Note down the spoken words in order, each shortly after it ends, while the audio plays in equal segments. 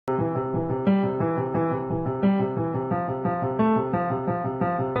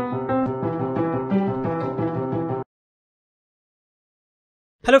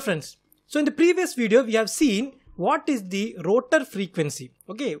Hello friends. So in the previous video we have seen what is the rotor frequency.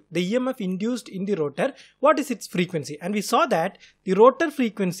 Okay, the EMF induced in the rotor, what is its frequency, and we saw that the rotor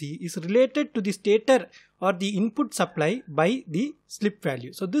frequency is related to the stator or the input supply by the slip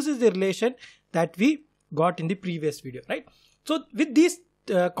value. So this is the relation that we got in the previous video, right? So with these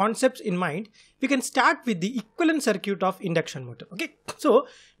concepts in mind, we can start with the equivalent circuit of induction motor. Okay, so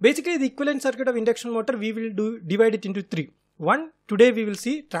basically the equivalent circuit of induction motor we will divide it into three. One, today we will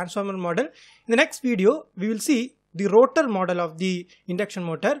see transformer model. In the next video we will see the rotor model of the induction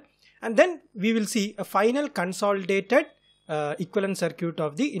motor, and then we will see a final consolidated equivalent circuit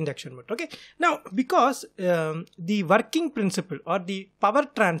of the induction motor. Okay, now because the working principle or the power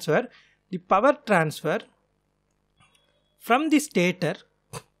transfer from the stator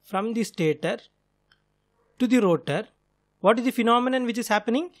to the rotor, what is the phenomenon which is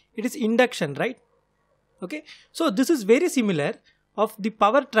happening? It is induction, right? Okay, so this is very similar of the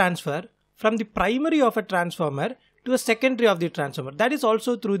power transfer from the primary of a transformer to a secondary of the transformer. That is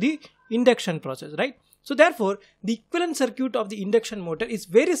also through the induction process, right? So therefore the equivalent circuit of the induction motor is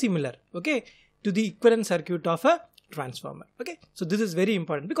very similar, okay, to the equivalent circuit of a transformer. Okay, so this is very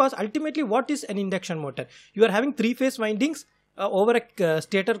important because ultimately what is an induction motor? You are having three-phase windings over a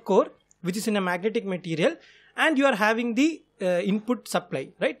stator core which is in a magnetic material, and you are having the input supply,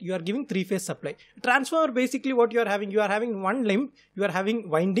 right? You are giving three-phase supply. Transformer, basically what you are having one limb, you are having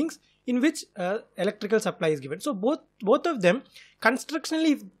windings in which electrical supply is given. So both of them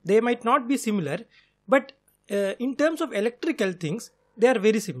constructionally they might not be similar, but in terms of electrical things they are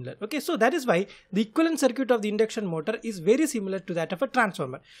very similar. Okay, so that is why the equivalent circuit of the induction motor is very similar to that of a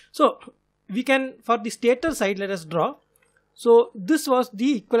transformer. So we can, for the stator side, let us draw. So this was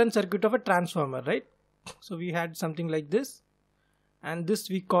the equivalent circuit of a transformer, right? So we had something like this, and this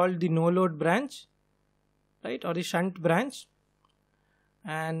we called the no load branch, right, or the shunt branch,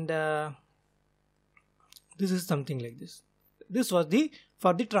 and this is something like this. This was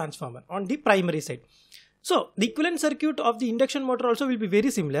for the transformer on the primary side. So the equivalent circuit of the induction motor also will be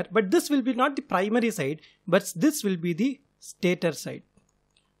very similar, but this will be not the primary side, but this will be the stator side.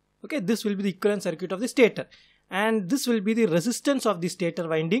 Okay, this will be the equivalent circuit of the stator, and this will be the resistance of the stator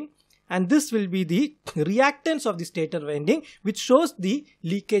winding, and this will be the reactance of the stator winding, which shows the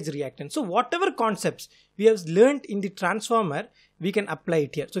leakage reactance. So whatever concepts we have learned in the transformer, we can apply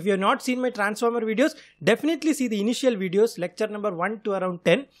it here. So if you have not seen my transformer videos, definitely see the initial videos, lecture number 1 to around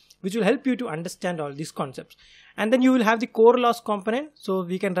 10, which will help you to understand all these concepts. And then you will have the core loss component, so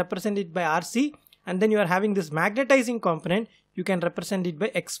we can represent it by RC, and then you are having this magnetizing component, you can represent it by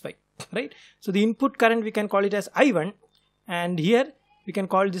XY, right? So the input current we can call it as I1, and here we can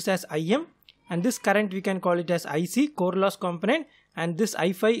call this as IM, and this current we can call it as IC, core loss component, and this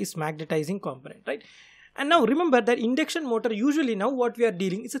I5 is magnetizing component, right? And now remember that induction motor, usually now what we are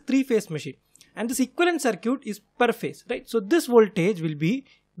dealing is a three-phase machine, and this equivalent circuit is per phase, right? So this voltage will be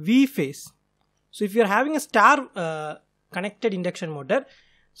V phase. So if you are having a star connected induction motor,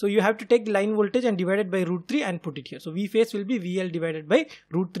 so you have to take the line voltage and divide it by √3 and put it here. So V phase will be VL divided by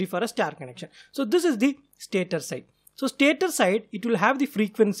 √3 for a star connection. So this is the stator side. So stator side, it will have the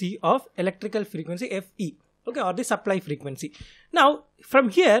frequency of electrical frequency Fe, okay, or the supply frequency. Now from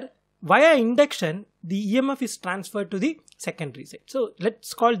here, via induction, the EMF is transferred to the secondary side. So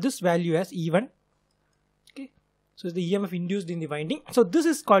let's call this value as E1. Okay, so the EMF induced in the winding. So this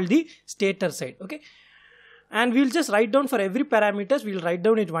is called the stator side. Okay, and we'll just write down for every parameters. We'll write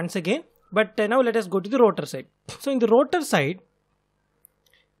down it once again. But now let us go to the rotor side. So in the rotor side,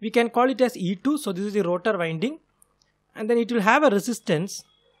 we can call it as E2. So this is the rotor winding, and then it will have a resistance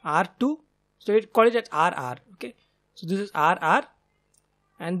R2. So we call it as RR. Okay, so this is RR,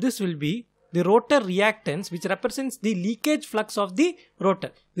 and this will be the rotor reactance, which represents the leakage flux of the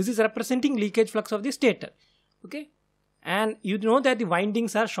rotor. This is representing leakage flux of the stator. Okay, and you know that the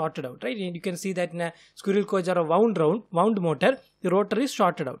windings are shorted out, right? And you can see that in a squirrel cage or a wound motor, the rotor is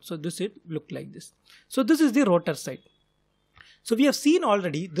shorted out. So this will look like this. So this is the rotor side. So we have seen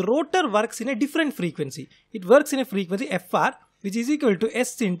already the rotor works in a different frequency. It works in a frequency FR, which is equal to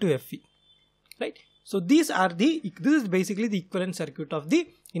S into Fe, right? So this is basically the equivalent circuit of the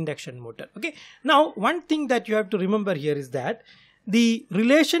induction motor. Okay, now one thing that you have to remember here is that the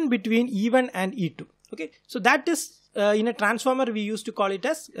relation between E1 and E2. Okay, so that is in a transformer we used to call it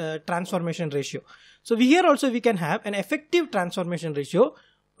as transformation ratio. So here also we can have an effective transformation ratio,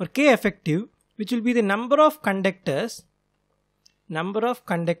 or K effective, which will be the number of conductors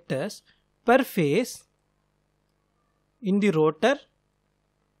per phase in the rotor,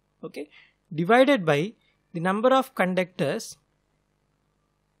 okay, divided by the number of conductors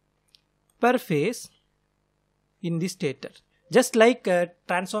per phase in the stator. Just like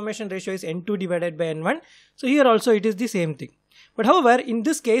transformation ratio is N2 divided by N1. So here also it is the same thing. But however, in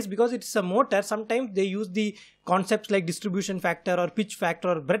this case, because it's a motor, sometimes they use the concepts like distribution factor or pitch factor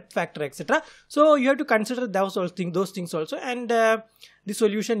or breadth factor, etc. So you have to consider those things also, and the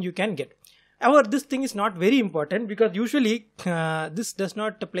solution you can get. However, this thing is not very important because usually this does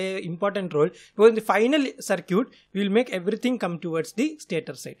not play an important role, because in the final circuit we will make everything come towards the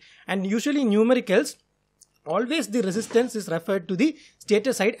stator side, and usually in numericals always the resistance is referred to the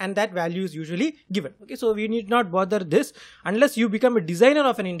stator side and that value is usually given. Okay, so we need not bother this unless you become a designer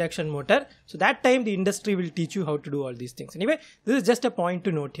of an induction motor. So that time the industry will teach you how to do all these things. Anyway, this is just a point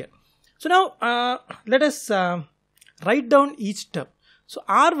to note here. So now let us write down each term. So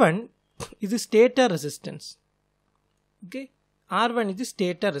R1 is the stator resistance. Okay, R1 is the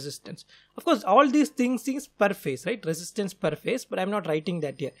stator resistance. Of course, all these things per phase, right? Resistance per phase, but I am not writing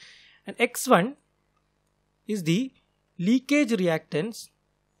that here. And X1 is the leakage reactance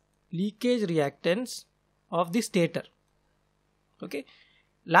of the stator. Okay,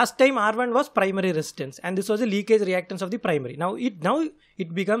 last time R1 was primary resistance and this was the leakage reactance of the primary. Now it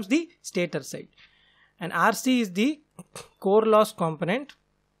becomes the stator side, and RC is the core loss component,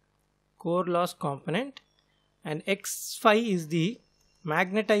 and X5 is the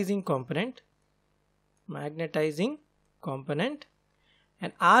magnetizing component,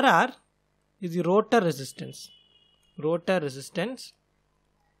 and RR is the rotor resistance.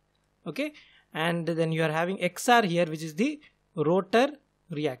 Okay, and then you are having XR here, which is the rotor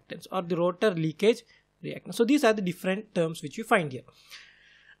reactance or the rotor leakage reactance. So these are the different terms which you find here.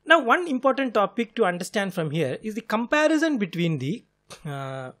 Now one important topic to understand from here is the comparison between the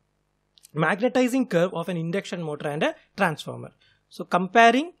magnetizing curve of an induction motor and a transformer. So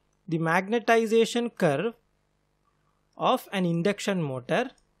comparing the magnetization curve of an induction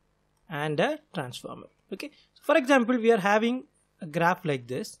motor and a transformer. Okay, so for example, we are having a graph like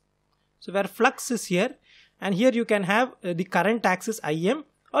this. So where flux is here, and here you can have the current axis Im,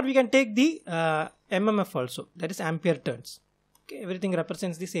 or we can take the MMF also, that is ampere turns. Okay, everything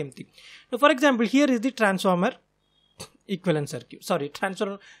represents the same thing. Now for example, here is the transformer equivalent circuit,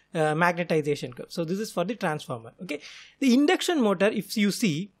 transformer magnetization curve. So this is for the transformer. Okay, the induction motor, if you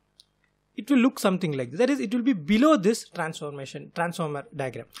see, it will look something like this. That is, it will be below this transformer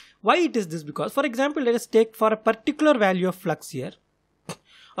diagram. Why it is this? Because for example, let us take for a particular value of flux here,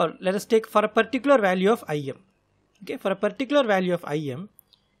 or let us take for a particular value of Im. Okay, for a particular value of Im,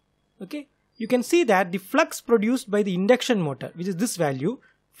 okay, you can see that the flux produced by the induction motor, which is this value,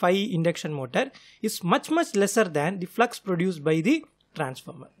 phi induction motor, is much lesser than the flux produced by the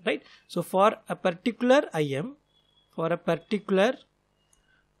transformer, right? So for a particular Im,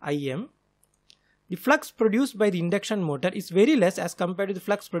 the flux produced by the induction motor is very less as compared to the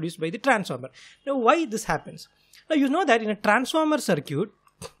flux produced by the transformer. Now why this happens? Now you know that in a transformer circuit,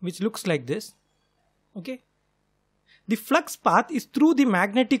 which looks like this, okay, the flux path is through the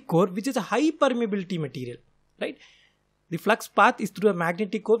magnetic core, which is a high permeability material, right? The flux path is through a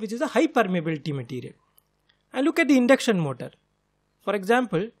magnetic core, which is a high permeability material. And look at the induction motor. For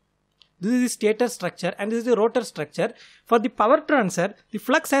example, this is the stator structure and this is the rotor structure. For the power transfer, the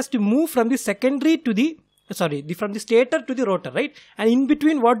flux has to move from the secondary to the, from the stator to the rotor, right? And in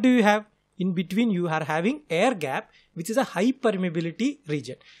between, what do you have? In between, you are having air gap, which is a high permeability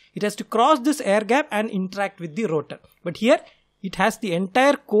region. It has to cross this air gap and interact with the rotor. But here, it has the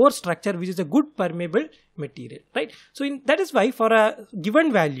entire core structure, which is a good permeable material, right? So that is why for a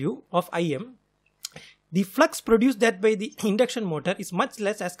given value of Im, the flux produced that by the induction motor is much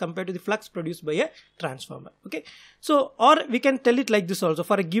less as compared to the flux produced by a transformer. Okay, so or we can tell it like this also.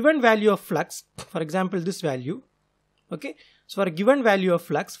 For a given value of flux, for example this value, okay, so for a given value of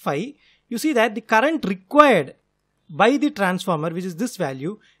flux phi, you see that the current required by the transformer, which is this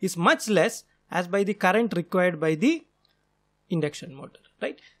value, is much less as by the current required by the induction motor,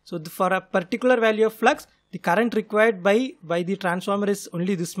 right? So for a particular value of flux, the current required by the transformer is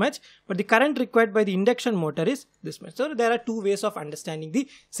only this much, but the current required by the induction motor is this much. So there are two ways of understanding the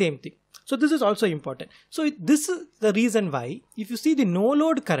same thing. So this is also important. So this is the reason why if you see the no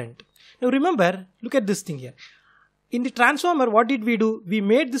load current. Now remember, look at this thing here. In the transformer, what did we do? We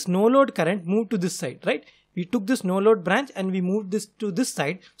made this no load current move to this side, right? We took this no load branch and we moved this to this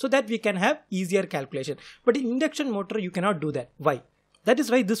side so that we can have easier calculation. But in induction motor, you cannot do that. Why? That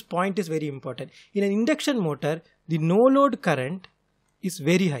is why this point is very important. In an induction motor, the no load current is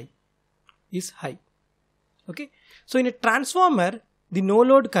very high, okay. So in a transformer, the no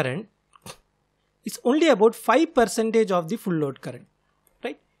load current is only about 5% of the full load current,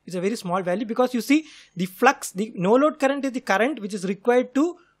 right? It's a very small value because you see the flux, the no load current is the current which is required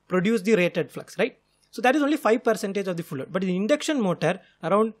to produce the rated flux, right? So that is only 5% of the full load. But in induction motor,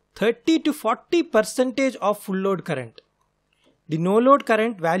 around 30 to 40% of full load current. The no load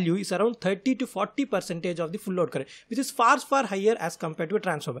current value is around 30 to 40% of the full load current, which is far higher as compared to a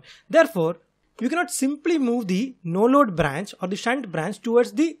transformer. Therefore, you cannot simply move the no load branch or the shunt branch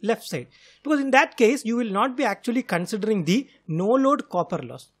towards the left side, because in that case you will not be actually considering the no load copper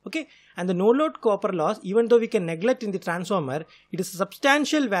loss. Okay, and the no load copper loss, even though we can neglect in the transformer, it is a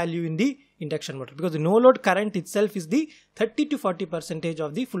substantial value in the induction motor, because the no load current itself is the 30 to 40%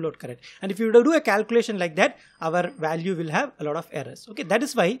 of the full load current. And if you do a calculation like that, our value will have a lot of errors. Okay, that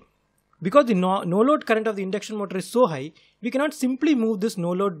is why, because the no load current of the induction motor is so high, we cannot simply move this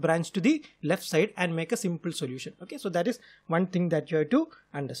no load branch to the left side and make a simple solution. Okay, so that is one thing that you have to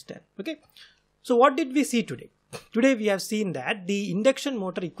understand. Okay, so what did we see today? Today we have seen that the induction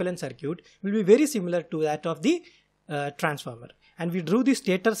motor equivalent circuit will be very similar to that of the transformer, and we drew the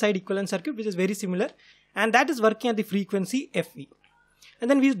stator side equivalent circuit, which is very similar, and that is working at the frequency Fe. And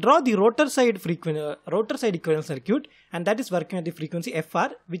then we draw the rotor side equivalent circuit, and that is working at the frequency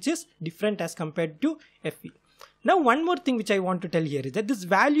Fr, which is different as compared to Fe. Now one more thing which I want to tell here is that this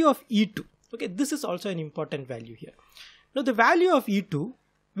value of E2, okay, this is also an important value here. Now the value of E2,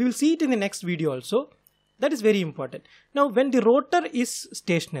 we will see it in the next video also. That is very important. Now when the rotor is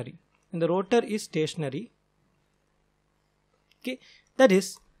stationary, okay, that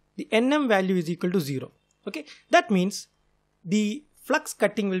is the Nm value is equal to 0. Okay, that means the flux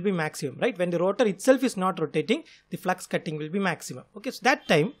cutting will be maximum, right? When the rotor itself is not rotating, the flux cutting will be maximum. Okay, so that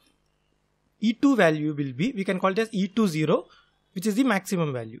time E2 value will be, we can call it as E20, which is the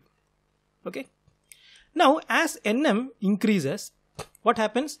maximum value. Okay, now as Nm increases, what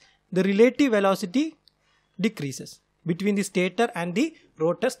happens? The relative velocity decreases between the stator and the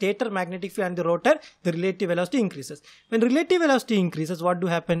rotor. Stator magnetic field and the rotor, the relative velocity increases. When relative velocity increases, what do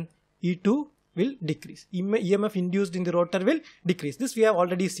happen? E2 will decrease. EMF induced in the rotor will decrease. This we have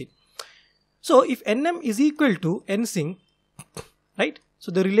already seen. So if Nm is equal to Nsync, right?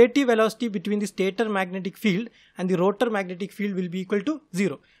 So the relative velocity between the stator magnetic field and the rotor magnetic field will be equal to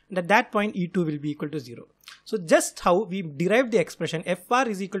 0. And at that point E2 will be equal to 0. So just how we derived the expression Fr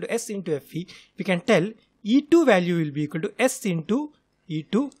is equal to S into Fe, we can tell E2 value will be equal to S into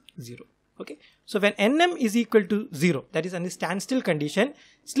E20. Okay, so when Nm is equal to 0, that is on the standstill condition,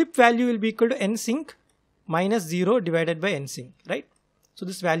 slip value will be equal to Nsync minus 0 divided by Nsync, right? So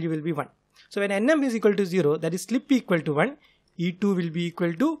this value will be 1. So when Nm is equal to 0, that is slip equal to 1, E2 will be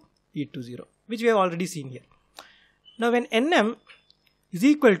equal to E20, which we have already seen here. Now when Nm is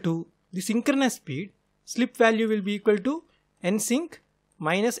equal to the synchronous speed, slip value will be equal to Nsync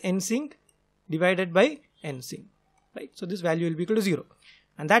minus Nsync divided by Nsync, right? So this value will be equal to 0,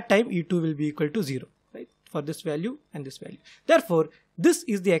 and that time E2 will be equal to 0, right, for this value and this value. Therefore this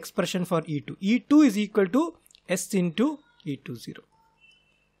is the expression for E2. E2 is equal to S into E20.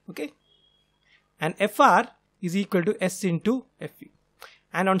 Okay, and Fr is equal to S into Fe.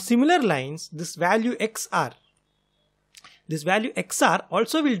 And on similar lines, this value XR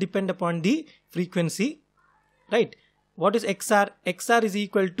also will depend upon the frequency, right? What is XR? XR is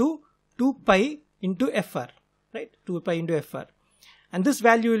equal to 2 pi into Fr, right? 2 pi into Fr. And this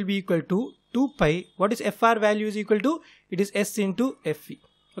value will be equal to 2 pi. What is Fr value is equal to? It is S into Fe.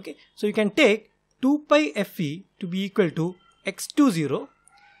 Okay, so you can take 2 pi Fe to be equal to X20,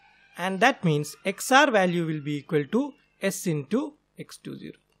 and that means XR value will be equal to S into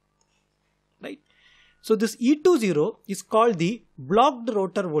X20, right? So this E20 is called the blocked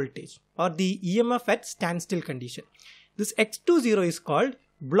rotor voltage or the EMF at standstill condition. This X20 is called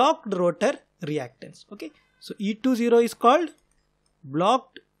blocked rotor reactance. Okay, so E20 is called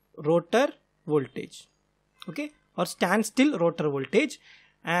blocked rotor voltage, okay, or standstill rotor voltage,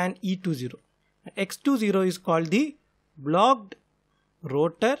 and E20. X20 is called the blocked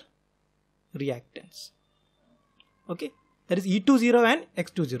rotor reactance. Okay, that is E20 and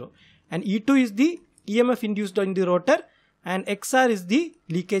X20, and E2 is the EMF induced on the rotor, and XR is the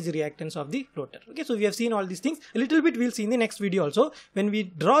leakage reactance of the rotor. Okay, so we have seen all these things. A little bit we'll see in the next video also when we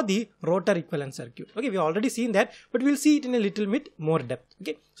draw the rotor equivalent circuit. Okay, we have already seen that, but we'll see it in a little bit more depth.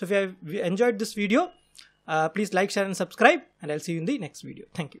 Okay, so if you have enjoyed this video, please like, share and subscribe, and I'll see you in the next video.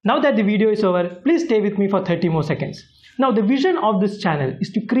 Thank you. Now that the video is over, please stay with me for 30 more seconds. Now the vision of this channel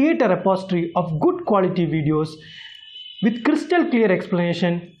is to create a repository of good quality videos with crystal clear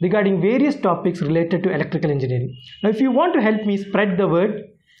explanation regarding various topics related to electrical engineering. Now if you want to help me spread the word,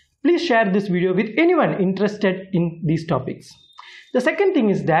 please share this video with anyone interested in these topics. The second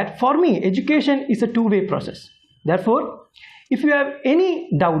thing is that for me, education is a two-way process. Therefore, if you have any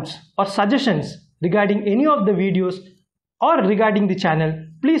doubts or suggestions regarding any of the videos or regarding the channel,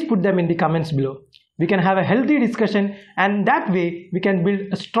 please put them in the comments below. we can have a healthy discussion, and that way we can build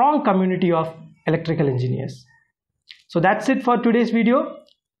a strong community of electrical engineers. So that's it for today's video.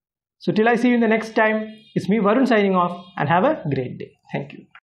 So till I see you in the next time, it's me Varun signing off, and have a great day. Thank you.